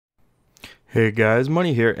Hey guys,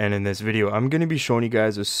 Money here, and in this video I'm going to be showing you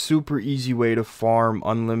guys a super easy way to farm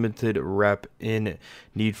unlimited rep in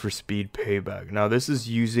Need for Speed Payback. Now this is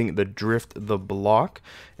using the Drift the Block,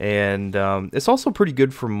 and it's also pretty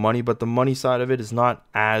good for money, but the money side of it is not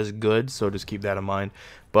as good, so just keep that in mind.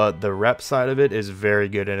 But the rep side of it is very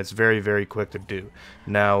good, and it's very quick to do.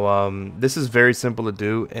 Now this is very simple to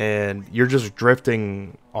do, and you're just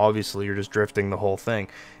drifting. Obviously you're just drifting the whole thing,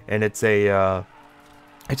 and it's a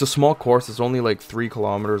small course. It's only like 3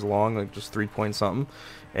 kilometers long, like just 3 point something,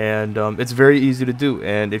 and it's very easy to do.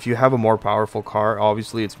 And if you have a more powerful car,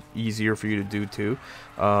 obviously it's easier for you to do too.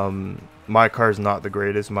 My car is not the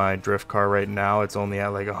greatest. My drift car right now, it's only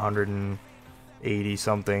at like 180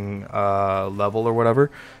 something level or whatever,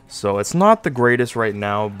 so it's not the greatest right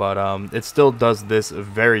now, but it still does this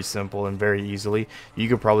very simple and very easily. You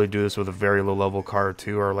could probably do this with a very low level car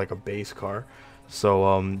too, or like a base car.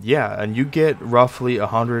 So yeah, and you get roughly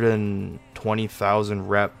 120,000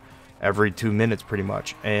 rep every 2 minutes pretty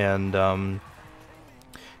much, and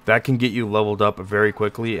that can get you leveled up very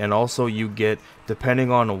quickly. And also you get,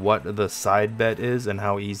 depending on what the side bet is and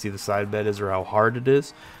how easy the side bet is or how hard it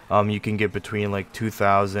is, you can get between like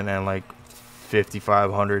 2,000 and like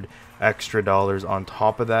 5,500 extra dollars on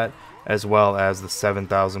top of that, as well as the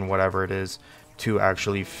 7,000 whatever it is to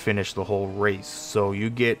actually finish the whole race. So you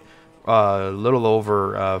get a little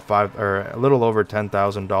over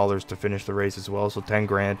 $10,000 to finish the race as well. So 10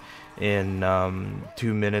 grand in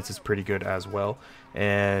 2 minutes is pretty good as well.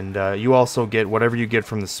 And you also get whatever you get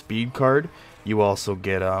from the speed card. You also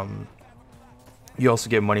get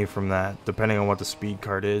money from that. Depending on what the speed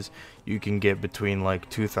card is, you can get between like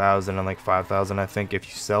 2,000 and like 5,000, I think, if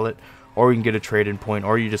you sell it. Or you can get a trade-in point,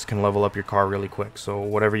 or you just can level up your car really quick. So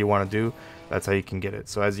whatever you want to do, that's how you can get it.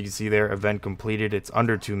 So as you can see there, event completed. It's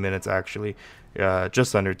under 2 minutes actually,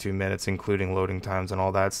 just under 2 minutes, including loading times and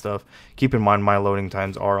all that stuff. Keep in mind my loading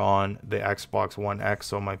times are on the Xbox One X,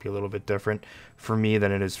 so it might be a little bit different for me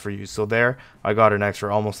than it is for you. So there, I got an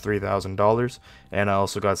extra almost $3,000, and I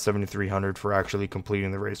also got $7,300 for actually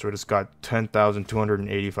completing the race. So I just got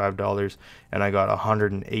 $10,285, and I got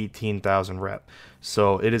 118,000 rep.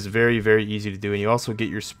 So it is very easy to do, and you also get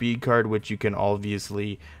your speed card, which you can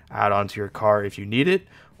obviously add onto your car if you need it,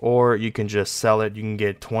 or you can just sell it. You can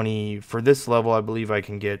get 20 for this level. I believe I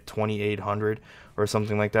can get 2,800 or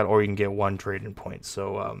something like that, or you can get 1 trade-in point.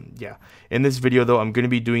 So yeah, in this video though, I'm going to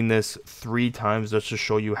be doing this 3 times just to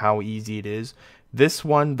show you how easy it is. This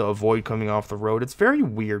one, the avoid coming off the road, it's very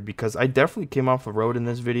weird because I definitely came off the road in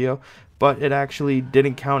this video, but it actually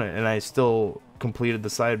didn't count it, and I still completed the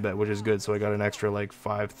side bet, which is good. So I got an extra like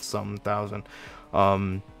 5-something thousand.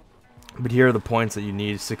 But here are the points that you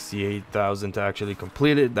need: 68,000 to actually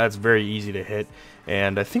complete it. That's very easy to hit,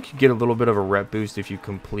 and I think you get a little bit of a rep boost if you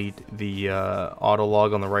complete the auto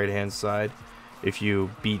log on the right hand side. If you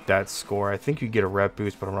beat that score, I think you get a rep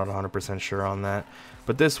boost, but I'm not 100% sure on that.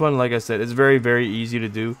 But this one, like I said, is very easy to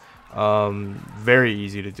do. Very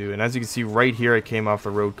easy to do, and as you can see right here, I came off the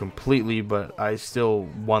road completely, but I still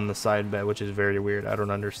won the side bet, which is very weird. I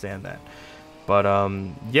don't understand that. But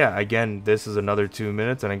yeah, again, this is another 2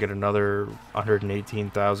 minutes, and I get another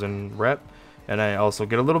 118,000 rep, and I also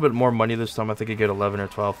get a little bit more money this time. I think I get 11 or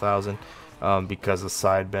 12,000 because the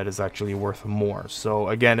side bet is actually worth more. So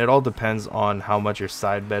again, it all depends on how much your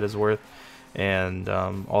side bet is worth, and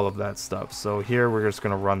all of that stuff. So here we're just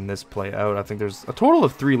gonna run this play out. I think there's a total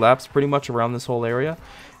of 3 laps pretty much around this whole area,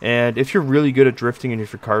 and if you're really good at drifting and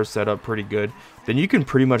if your car's set up pretty good, then you can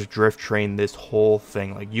pretty much drift train this whole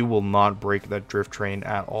thing. Like, you will not break that drift train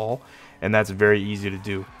at all, and that's very easy to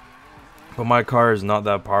do. But my car is not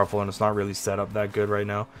that powerful, and it's not really set up that good right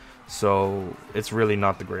now, so it's really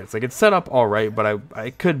not the greatest. Like, it's set up all right, but I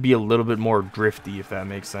could be a little bit more drifty, if that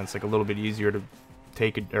makes sense. Like, a little bit easier to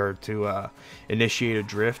take it, or to initiate a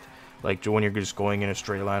drift, like when you're just going in a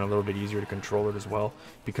straight line. A little bit easier to control it as well,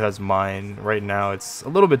 because mine right now, it's a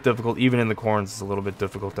little bit difficult. Even in the corners, it's a little bit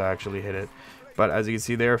difficult to actually hit it. But as you can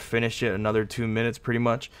see there, finished it another 2 minutes pretty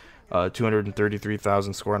much.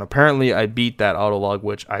 233,000 score, and apparently I beat that auto log,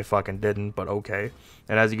 which I fucking didn't, but okay.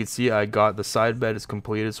 And as you can see, I got the side bet is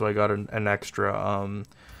completed, so I got an extra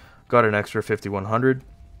 5,100,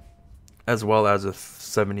 as well as a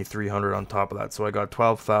 7,300 on top of that. So I got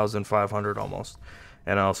 12,500 almost,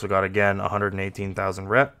 and I also got, again, 118,000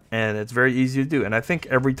 rep, and it's very easy to do. And I think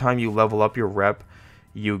every time you level up your rep,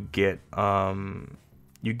 you get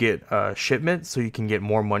shipment, so you can get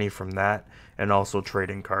more money from that, and also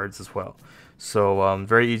trading cards as well. So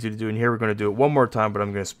very easy to do. And here we're going to do it one more time, but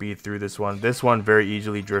I'm going to speed through this one. This one, very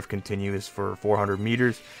easily drift continuous for 400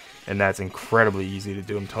 meters, and that's incredibly easy to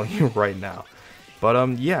do, I'm telling you right now.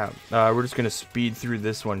 But yeah, we're just going to speed through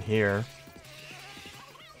this one here.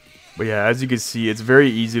 But yeah, as you can see, it's very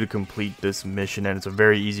easy to complete this mission, and it's a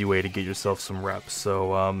very easy way to get yourself some reps.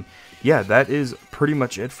 So yeah, that is pretty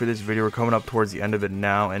much it for this video. We're coming up towards the end of it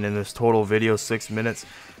now, and in this total video, 6 minutes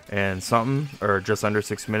and something, or just under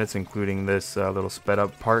 6 minutes, including this little sped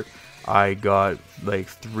up part, I got like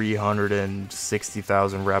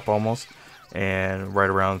 360,000 rep almost, and right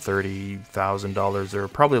around $30,000, or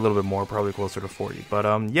probably a little bit more, probably closer to 40. But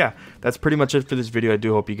yeah, that's pretty much it for this video. I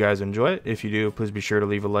do hope you guys enjoy it. If you do, please be sure to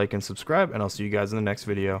leave a like and subscribe, and I'll see you guys in the next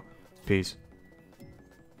video. Peace.